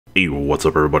Hey, what's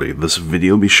up everybody? This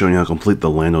video will be showing you how to complete the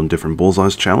land on different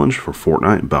bullseyes challenge for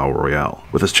Fortnite Battle Royale.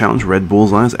 With this challenge, red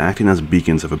bullseyes acting as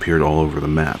beacons have appeared all over the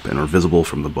map and are visible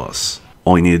from the bus.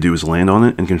 All you need to do is land on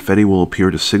it and confetti will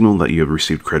appear to signal that you have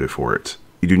received credit for it.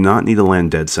 You do not need to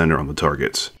land dead center on the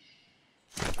target.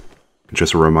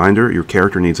 Just a reminder, your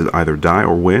character needs to either die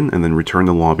or win and then return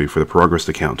the lobby for the progress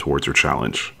to count towards your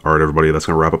challenge. Alright everybody, that's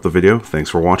going to wrap up the video. Thanks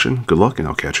for watching, good luck, and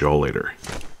I'll catch you all later.